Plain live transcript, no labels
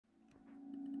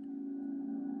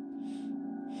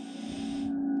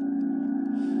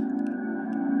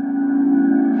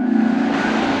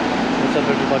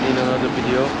everybody in another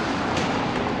video.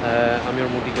 I'm your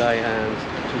moody guy, and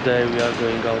today we are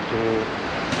going out to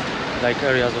like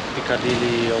areas of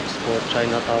Piccadilly, Oxford,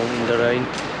 Chinatown in the rain.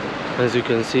 As you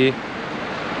can see,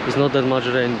 it's not that much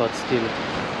rain, but still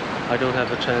I don't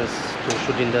have a chance to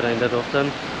shoot in the rain that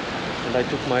often. And I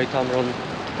took my Tamron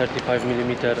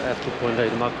 35mm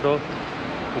f2.8 macro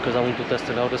because I want to test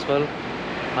it out as well.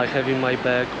 I have in my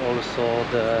bag also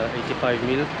the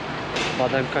 85mm,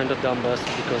 but I'm kind of dumbass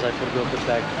because I forgot the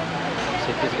bag. So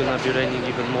if it's gonna be raining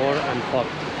even more, I'm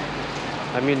fucked.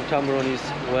 I mean, Tamron is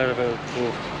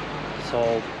weatherproof,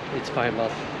 so it's fine,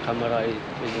 but camera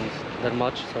isn't that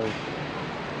much. So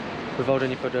without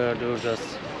any further ado,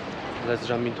 just let's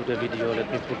jump into the video.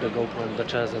 Let me put the GoPro on the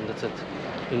chest and that's it.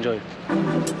 Enjoy.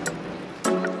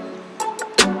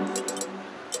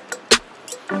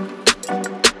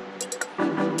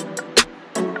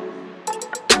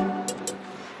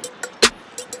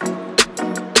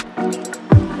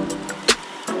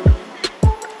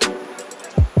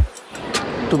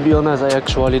 To be honest, I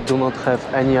actually do not have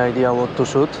any idea what to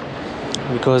shoot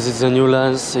because it's a new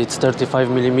lens. It's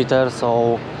 35mm,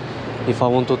 so if I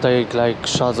want to take like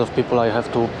shots of people, I have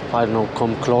to, I don't know,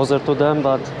 come closer to them,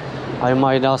 but I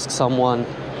might ask someone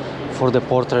for the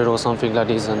portrait or something like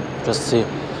this and just see.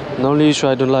 The only issue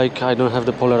I don't have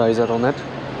the polarizer on it,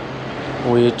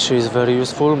 which is very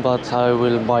useful, but I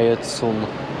will buy it soon,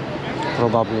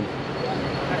 probably.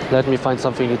 Let me find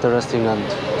something interesting and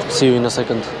see you in a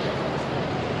second.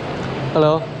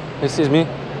 Hello, excuse me.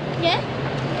 Yeah?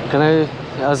 Can I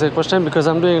ask a question? Because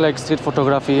I'm doing like street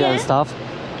photography and stuff.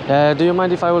 Do you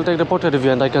mind if I will take the portrait of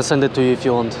you and I can send it to you if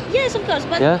you want? Yes, of course,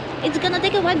 but it's gonna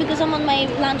take a while because I'm on my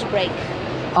lunch break.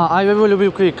 I will be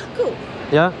quick. Cool.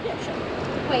 Yeah? Yeah, sure.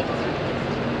 Wait.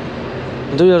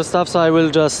 Do your stuff, so I will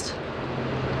just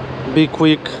be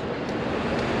quick.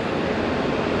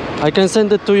 I can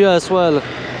send it to you as well.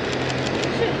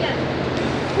 Sure, yeah.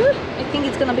 I think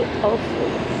it's gonna be awful.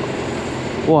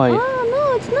 Why? Oh,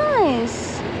 no, it's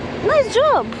nice. Nice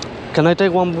job. Can I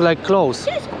take one like close?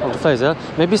 Yes, of on the course. face, yeah?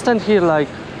 Maybe stand here like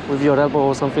with your elbow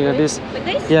or something like this. Like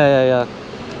this? Yeah.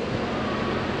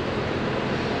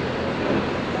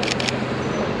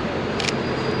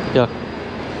 Yeah.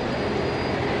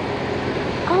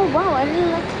 Oh, wow, I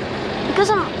really like it.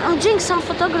 Because I'm doing some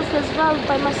photography as well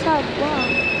by myself.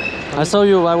 Wow. I saw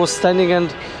you. I was standing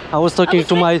and I was talking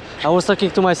to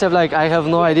myself like I have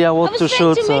no idea what to shoot. I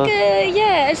was trying to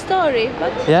make a story.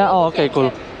 But yeah. Oh, okay,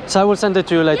 cool. So I will send it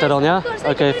to you later on. Yeah. Of course,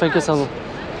 Okay. Thank you so much.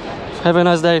 Have a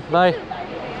nice day. Bye.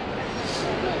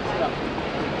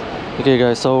 Okay,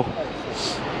 guys. So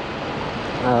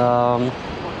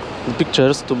the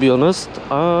pictures, to be honest,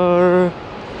 are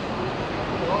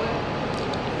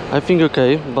I think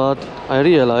okay, but I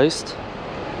realized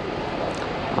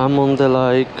I'm on the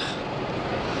like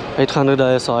 800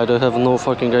 ISO. I don't have no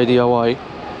fucking idea why,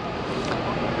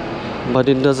 but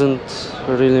it doesn't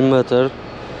really matter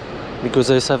because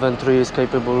A7 III is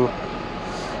capable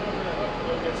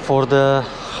for the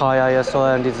high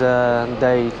ISO and it's a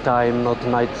daytime, not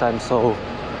nighttime, so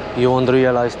you won't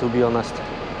realize, to be honest.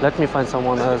 Let me find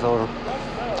someone else or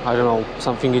I don't know,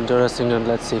 something interesting, and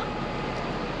let's see.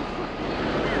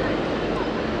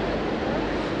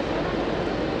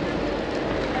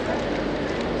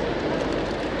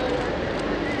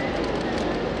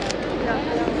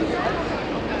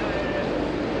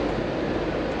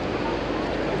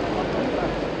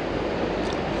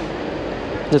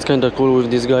 That's kinda cool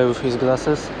with this guy with his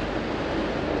glasses.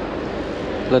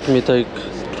 Let me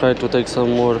try to take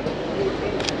some more.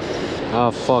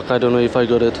 Ah fuck, I don't know if I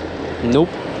got it. Nope.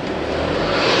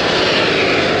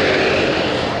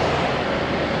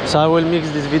 So I will mix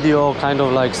this video kind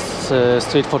of like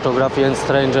street photography and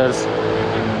strangers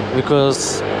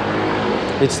because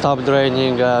it stopped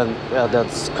raining and yeah,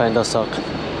 that's kinda suck.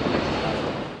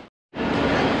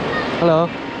 Hello,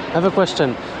 I have a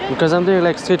question. Because I'm doing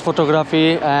like street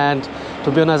photography and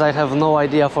to be honest I have no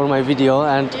idea for my video,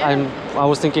 and I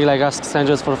was thinking like ask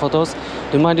strangers for photos.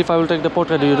 Do you mind if I will take the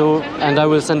portrait you do and I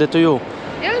will send it to you?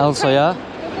 Yeah, also, yeah?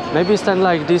 Maybe stand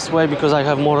like this way because I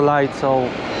have more light, so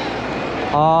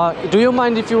do you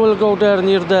mind if you will go there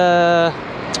near the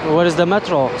where is the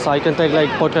metro, so I can take like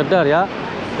portrait there, yeah?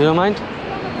 Do you mind?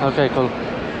 Okay, cool.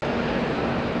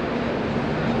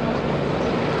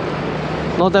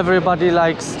 Not everybody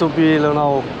likes to be, you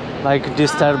know, like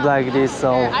disturbed like this,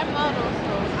 so I'm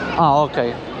model.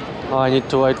 okay. Oh, I need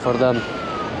to wait for them,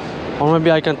 or maybe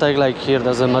I can take like here,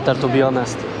 doesn't matter, to be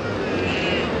honest.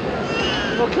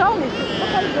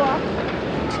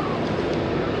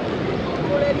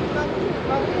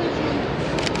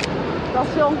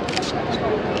 Attention.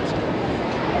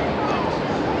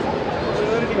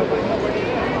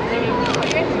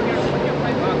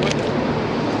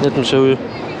 Let me show you.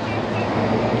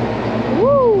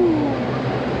 Woo!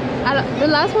 The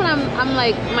last one, I'm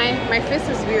like, my face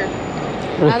is weird.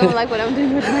 I don't like what I'm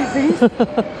doing with my face.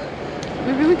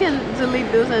 Maybe we can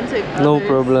delete those and take No others.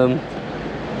 problem.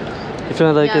 If you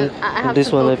want, I can. I have This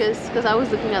to one, focus because I was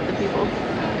looking at the people.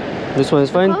 this one is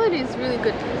fine. The quality is really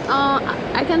good.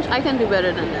 I can do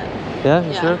better than that. Yeah,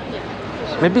 you sure?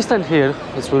 Yeah. Maybe stand here.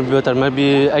 It will be better.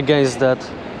 Maybe against that,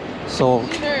 so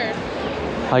Sure.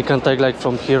 I can take like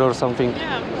from here or something.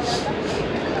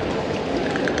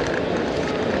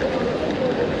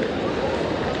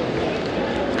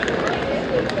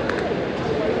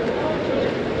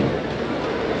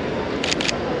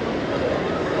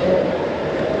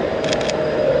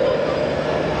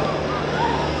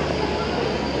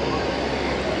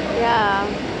 Yeah.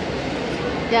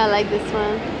 Yeah, I like this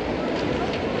one.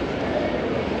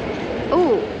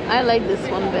 Oh, I like this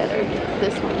one better.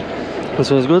 This one. This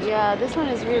one is good. Yeah, this one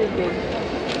is really big.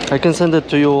 I can send it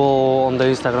to you on the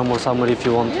Instagram or somewhere if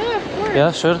you want. Yeah, of course.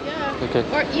 Yeah, sure. Yeah. Okay.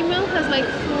 Or email has like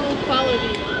full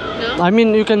quality. No? I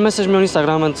mean, you can message me on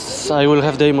Instagram and I will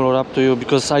have the email up to you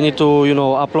because I need to, you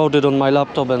know, upload it on my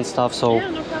laptop and stuff. So. Yeah,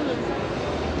 no problem.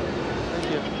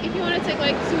 If you want to take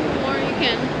like 2 more, you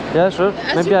can. Yeah, sure.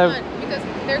 As Maybe you I. want, because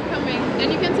they're coming.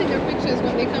 Then you can take your pictures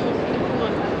when they come if you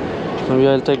want. Maybe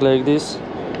I'll take like this.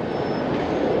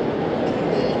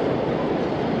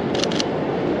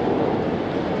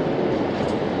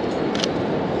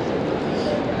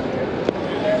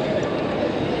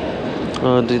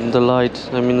 The light,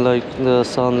 I mean like the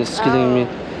sun is killing me.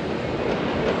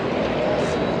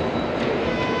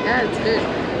 Yeah, it's good.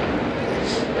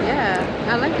 Yeah,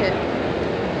 I like it.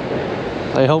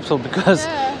 I hope so because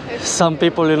some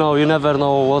people, you know, you never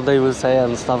know what they will say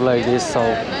and stuff like this. So. No,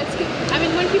 it's good. I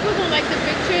mean, when people don't like the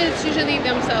picture, it's usually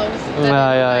themselves. that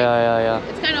Yeah.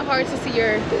 It's kind of hard to see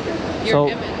your So-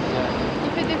 image.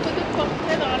 Il fait des photos de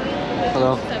portrait dans le...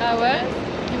 Hello. Ah ouais?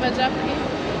 Il m'a déjà pris.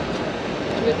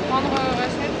 Tu veux te prendre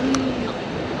Rachel?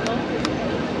 Non.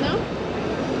 Non?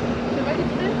 Tu veux pas qu'il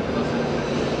te prenne?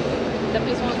 T'as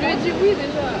pris son... Je lui ai dit oui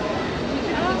déjà.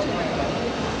 Non,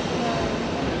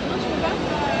 je peux pas.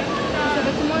 Ça va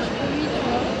tout moi, je peux oui, tu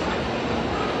vois.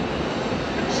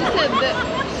 She said that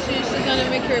she's gonna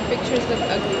make her pictures look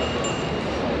ugly.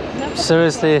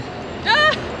 Seriously.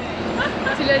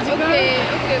 Tu l'as dit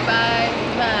okay, bye.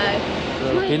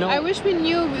 You know. I wish we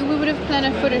knew we would have planned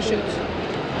a photo shoot.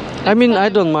 I mean, I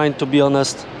don't mind to be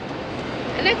honest.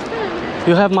 Next time.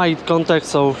 You have my contact,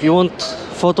 so you want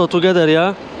photo together,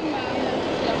 yeah?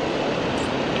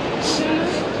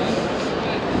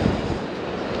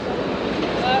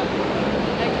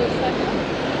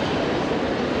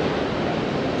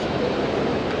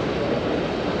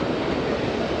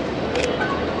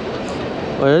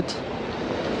 Wait.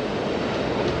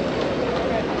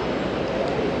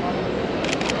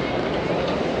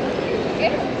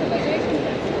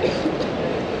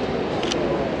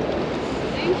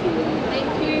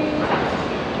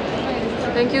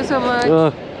 Thank you so much.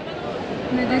 Uh,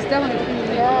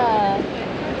 Yeah.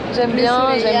 J'aime bien.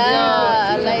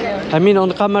 I mean,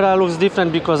 on camera looks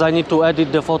different because I need to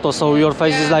edit the photo, so your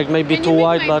face is like maybe Can too you make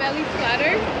wide, my but belly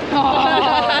flatter?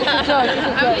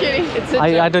 I'm kidding. It's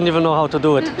I don't even know how to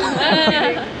do it.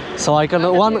 So I can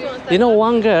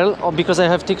one girl, because I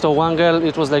have TikTok, one girl,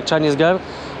 it was like Chinese girl,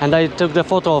 and I took the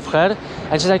photo of her,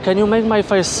 and she's like, "Can you make my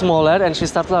face smaller?" And she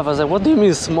started laughing. I was like, "What do you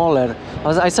mean smaller?"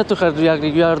 I said to her,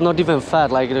 "You are not even fat."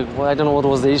 Like I don't know what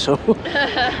was the issue.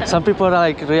 Some people are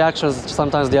like reactions.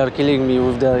 Sometimes they are killing me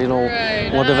with their, you know,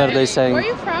 whatever they saying. Where are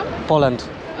you from? Poland.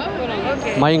 Oh,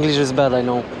 okay. My English is bad, I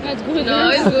know. That's good. No,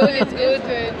 it's good. It's good.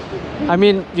 I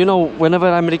mean, you know, whenever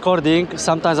I'm recording,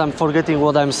 sometimes I'm forgetting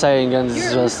what I'm saying, and it's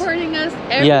You're just. recording us.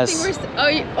 Everything Yes.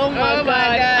 oh my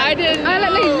god. I didn't. Ah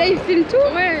là, il filme tout.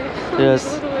 Ouais. Yes.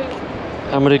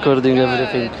 I'm recording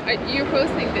everything. You're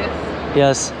posting this.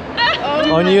 Yes.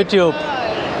 Oh On my YouTube.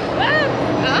 God.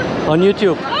 Huh? On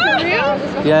YouTube. For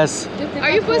real? Yes.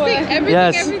 Are you posting everything?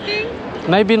 Yes. Everything?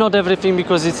 Maybe not everything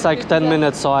because it's like 10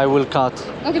 minutes, so I will cut.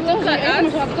 Tu penses à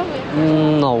us?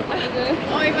 No.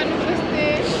 Oh, il va nous poster.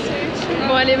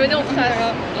 Bon, allez, venez, on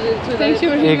trace. Thank you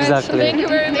very much. Exactly. Thank you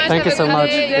very much. Thank you Have so a good much.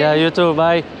 day. Yeah, you too.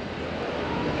 Bye.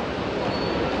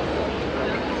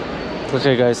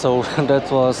 Okay, guys. So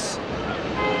that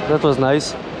was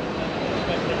nice.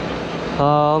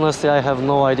 Honestly, I have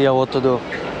no idea what to do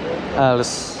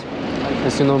else.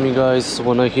 As you know me, guys,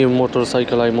 when I hear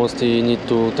motorcycle, I mostly need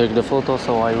to take the photo,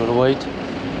 so I will wait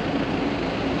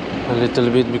a little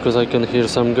bit because I can hear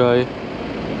some guy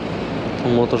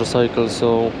on motorcycle.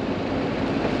 So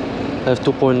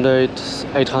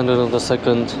f2.8, 800 on the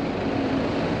second,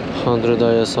 100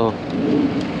 ISO.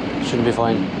 Should be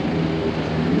fine.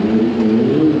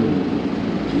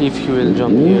 If he will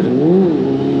jump here.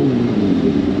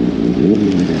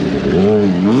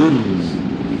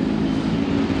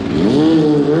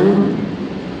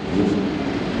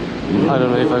 I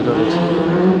don't know if I got it.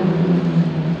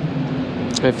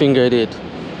 I think I did.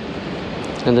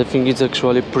 And I think it's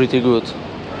actually pretty good.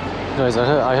 Guys,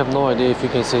 I have no idea if you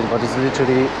can see it, but it's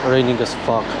literally raining as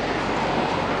fuck.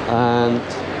 And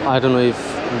I don't know if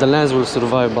the lens will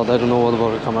survive, but I don't know what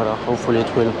about the camera. Hopefully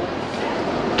it will.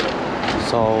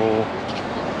 So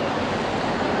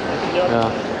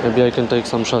yeah, maybe I can take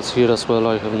some shots here as well.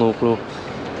 I have no clue.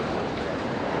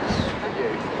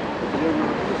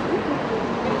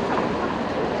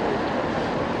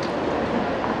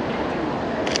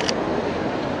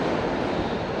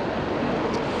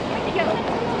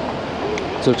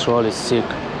 It's actually sick. I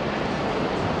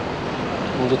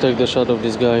want to take the shot of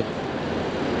this guy.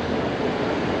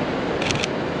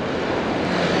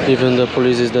 Even the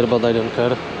police is there, but I don't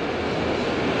care.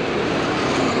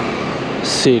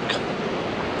 Sick.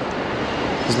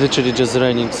 It's literally just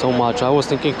raining so much. I was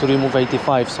thinking to remove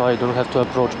 85 so I don't have to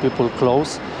approach people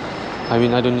close. I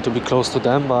mean, I don't need to be close to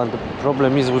them, but the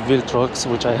problem is with Viltrox,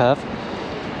 which I have,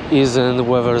 isn't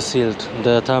weather sealed.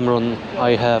 The Tamron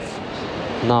I have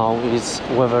now is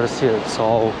weather sealed,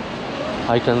 so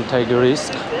I can take a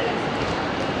risk.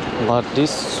 But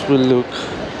this will look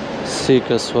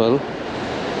sick as well.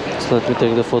 So let me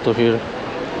take the photo here.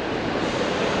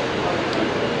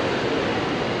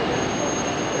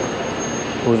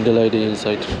 With the lady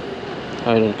inside.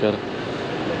 I don't care.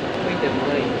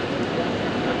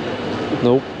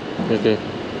 No? Okay.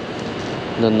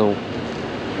 Then no.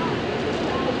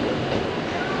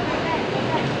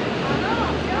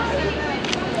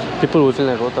 People will feel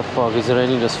like, what the fuck, it's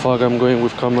raining as fuck, I'm going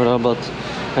with camera,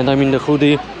 and I'm in the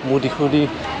hoodie, moody hoodie,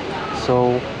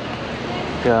 so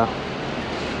yeah,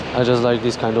 I just like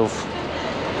this kind of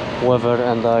weather,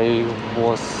 and I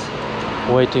was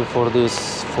waiting for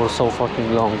this for so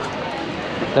fucking long.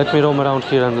 Let me roam around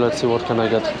here and let's see what can I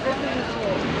get.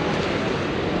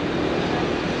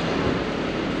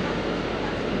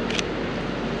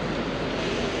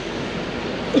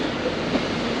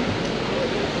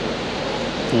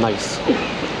 Nice.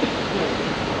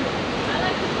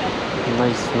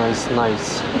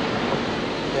 Nice.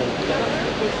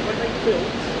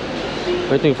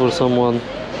 Waiting for someone.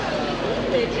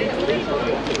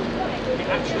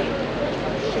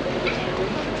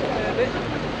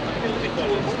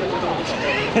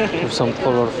 With some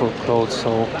colorful clothes,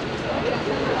 so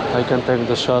I can take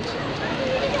the shot.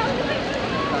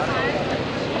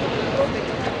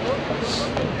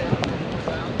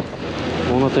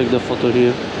 I wanna take the photo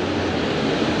here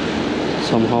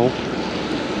somehow.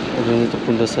 I just need to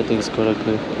put the settings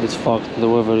correctly. It's fucked, the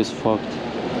weather is fucked.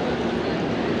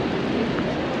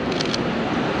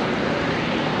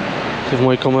 If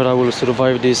my camera will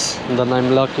survive this, then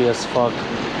I'm lucky as fuck.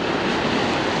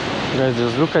 Guys,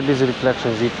 just look at these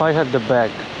reflections. If I had the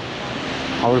bag,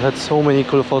 I would have so many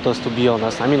cool photos, to be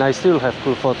honest. I mean, I still have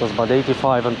cool photos, but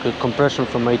 85 and compression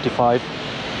from 85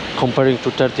 comparing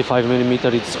to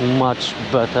 35mm, it's much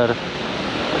better.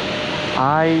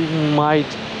 I might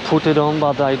put it on,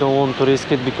 but I don't want to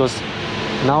risk it because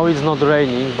now it's not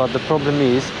raining, but the problem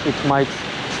is it might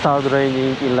start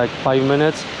raining in like 5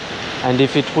 minutes, and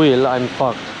if it will, I'm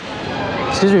fucked.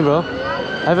 Excuse me, bro,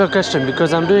 I have a question,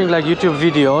 because I'm doing like YouTube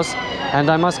videos and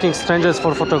I'm asking strangers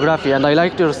for photography, and I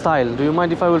liked your style. Do you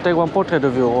mind if I will take one portrait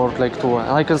of you, or like two?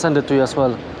 I can send it to you as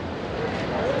well.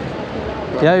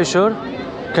 Yeah, you sure?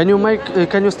 Can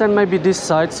you stand maybe this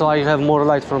side so I have more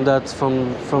light from that,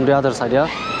 from the other side, yeah?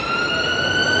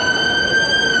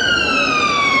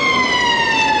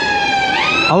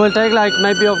 I will take like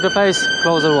maybe of the face,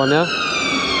 closer one, yeah?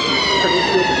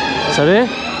 Sorry?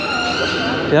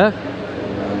 Yeah?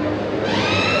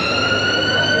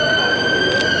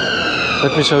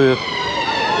 Let me show you.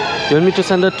 You want me to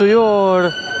send it to you, or? I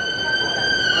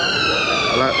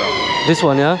like that. This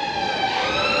one, yeah?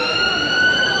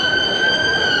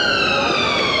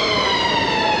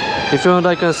 If you want,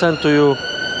 I can send to you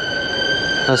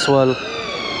as well.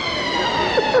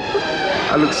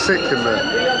 I look sick in there.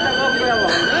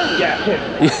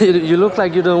 You look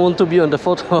like you don't want to be on the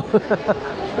photo. I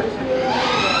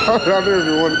don't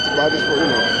even want to buy this photo, you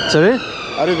know. Sorry?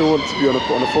 I don't even want to be on a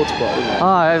photo part, you know.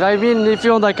 I mean, if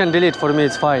you want, I can delete. For me,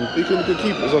 it's fine. You can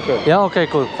keep it, it's okay. Yeah, okay,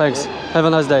 cool. Thanks. Have a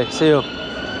nice day. See you.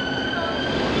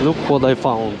 Look what I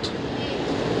found.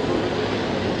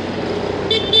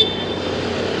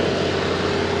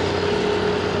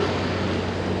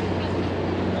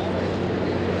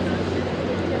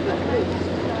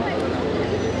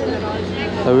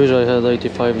 I wish I had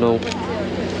 85 now,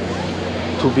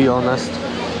 to be honest.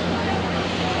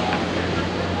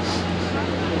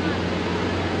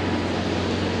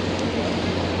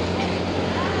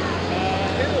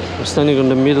 I'm standing in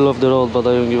the middle of the road, but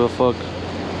I don't give a fuck.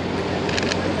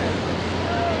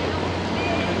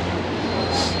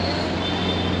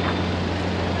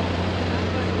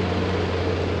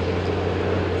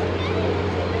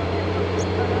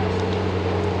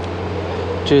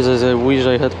 Jesus, I wish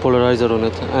I had polarizer on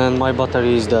it, and my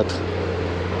battery is dead.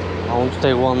 I want to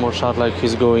take one more shot like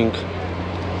he's going.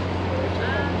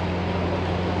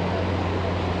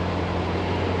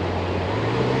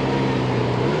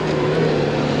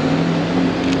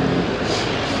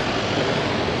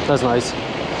 That's nice.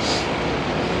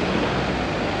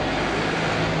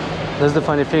 That's the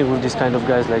funny thing with these kind of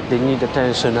guys, like they need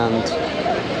attention and...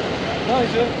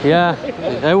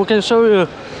 Yeah, we can show you.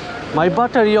 My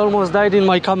battery almost died in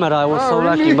my camera, I was so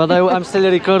lucky, but I'm still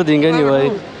recording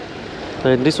anyway.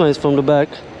 And this one is from the back.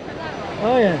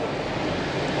 Oh yeah.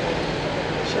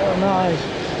 So nice.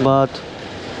 But...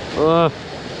 Oh,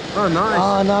 nice.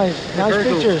 Oh nice. Nice Very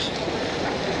cool. pictures.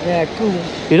 Yeah, cool.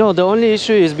 You know, the only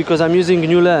issue is because I'm using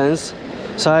new lens,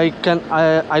 so I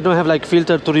don't have like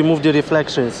filter to remove the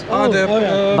reflections.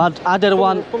 Yeah. But other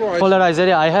one, polarizer,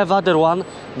 yeah, I have other one,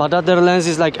 but other lens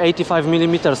is like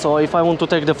 85mm, so if I want to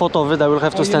take the photo of it, I will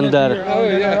have to stand there. Oh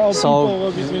yeah. So,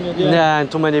 yeah,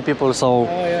 and too many people, so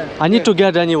yeah. I need to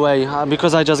get anyway,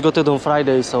 because I just got it on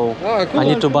Friday, so I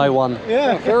need to buy one.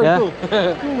 Yeah, very Yeah? cool.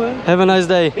 Cool, man. Have a nice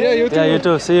day. Yeah, you too. Yeah, you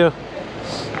too. See you.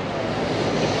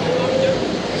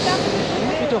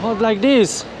 You need to hold like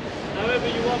this. However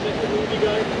you want, Mr. Movie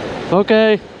guy.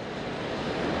 Okay.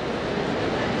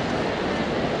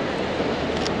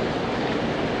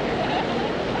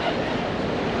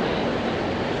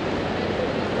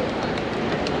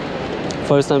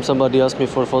 First time somebody asked me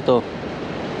for a photo.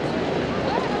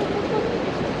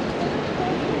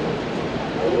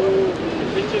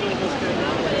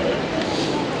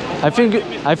 I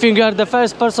think you are the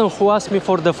first person who asked me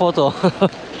for the photo.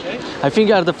 I think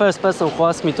you are the first person who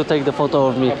asked me to take the photo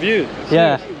of me. Have you?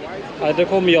 Yeah. They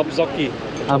call me Obzoki.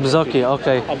 Abzoki,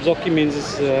 okay. Obzoki means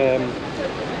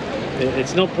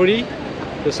it's not pretty.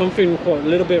 There's something a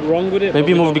little bit wrong with it. Maybe but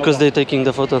we move don't know because what. they're taking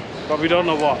the photo. But we don't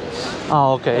know what.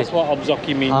 Ah, okay. That's what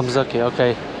Obzoki means. Abzoki,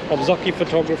 okay. Obzoki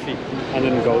photography. And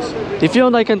then it goes. If you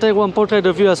want, I can take one portrait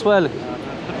of you as well.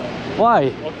 Why?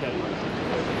 Okay.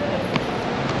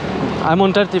 I'm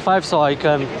on 35, so I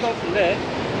can. You go from there.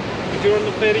 But you're on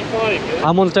the 35, yeah?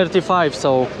 I'm on 35,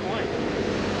 so.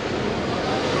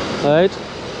 Right?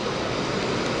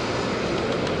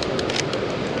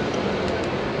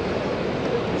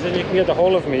 Then you can get the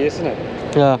whole of me, isn't it?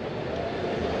 Yeah.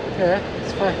 Yeah,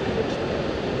 it's fine.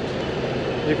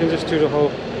 You can just do the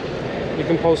whole. You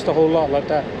can post the whole lot like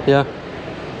that. Yeah.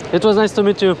 It was nice to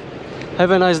meet you. Have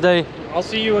a nice day. I'll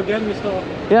see you again, Mr.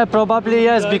 Yeah, probably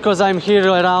yes, because I'm here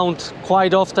around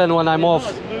quite often when I'm off.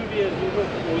 Nice movie as you look,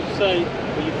 or you say,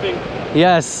 or you think.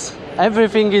 Yes,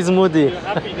 everything is moody. You're a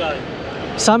happy guy.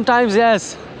 Sometimes,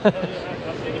 yes.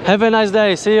 Have a nice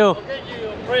day. See you. I'll get you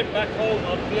a print back home.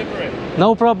 I'll deliver it.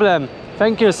 No problem.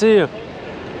 Thank you. See you.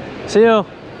 See you.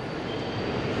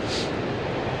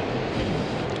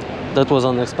 That was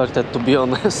unexpected, to be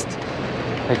honest.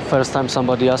 Like first time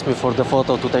somebody asked me for the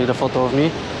photo, to take the photo of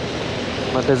me.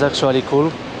 But that's actually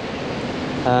cool.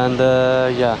 And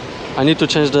yeah, I need to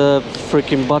change the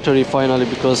freaking battery finally,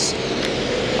 because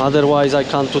otherwise I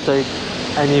can't to take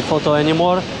any photo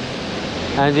anymore.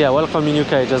 And yeah, welcome in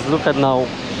UK. Just look at now.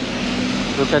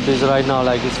 Look at this right now,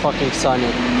 like it's fucking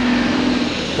sunny.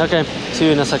 Okay, see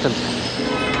you in a second.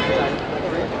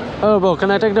 Oh, bro, can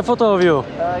I take the photo of you?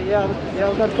 Yeah,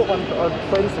 I'm gonna put one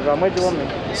for Instagram. Where do you want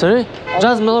me? Sorry?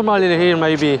 Just normally here,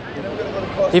 maybe.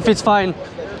 If it's fine.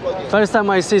 First time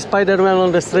I see Spider-Man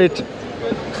on the street.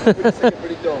 Pretty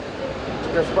dope.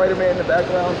 Got Spider-Man in the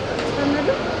background.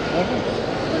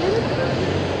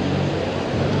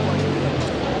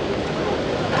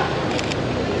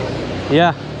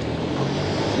 Yeah.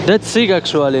 That's sick,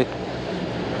 actually.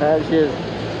 Cheers.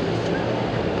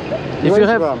 If you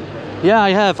have... Yeah, I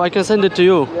have. I can send it to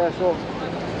you. Yeah, sure.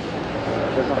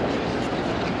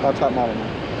 I'll tap mine.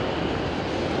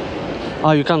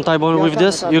 Oh, you can type on Yeah, with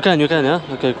this? You can, yeah?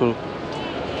 Okay, cool.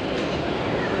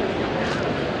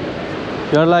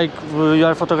 You're like, you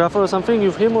are a photographer or something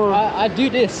with him, or? I do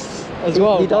this as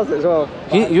well. He does it as well.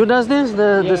 You does this,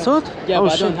 the Yeah. suit? Yeah, Oh,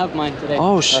 but shit. I don't have mine today.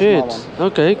 Oh shit. my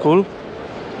Okay, cool.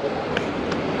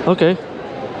 Okay.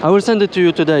 I will send it to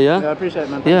you today, Yeah, I yeah? appreciate it,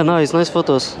 man. Yeah, nice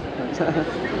photos.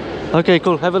 Okay,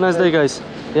 cool. Have a nice day, guys.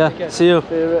 Yeah, see you.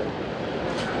 See you in a bit.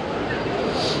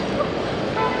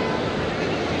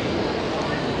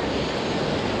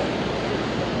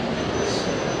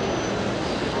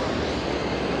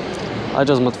 I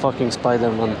just met fucking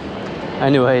Spider-Man.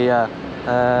 Anyway, yeah.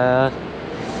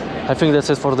 I think that's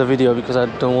it for the video because I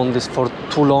don't want this for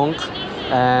too long.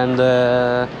 And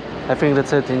I think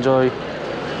that's it. Enjoy.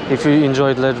 If you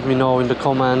enjoyed, let me know in the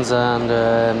comments, and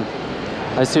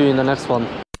I see you in the next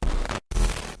one.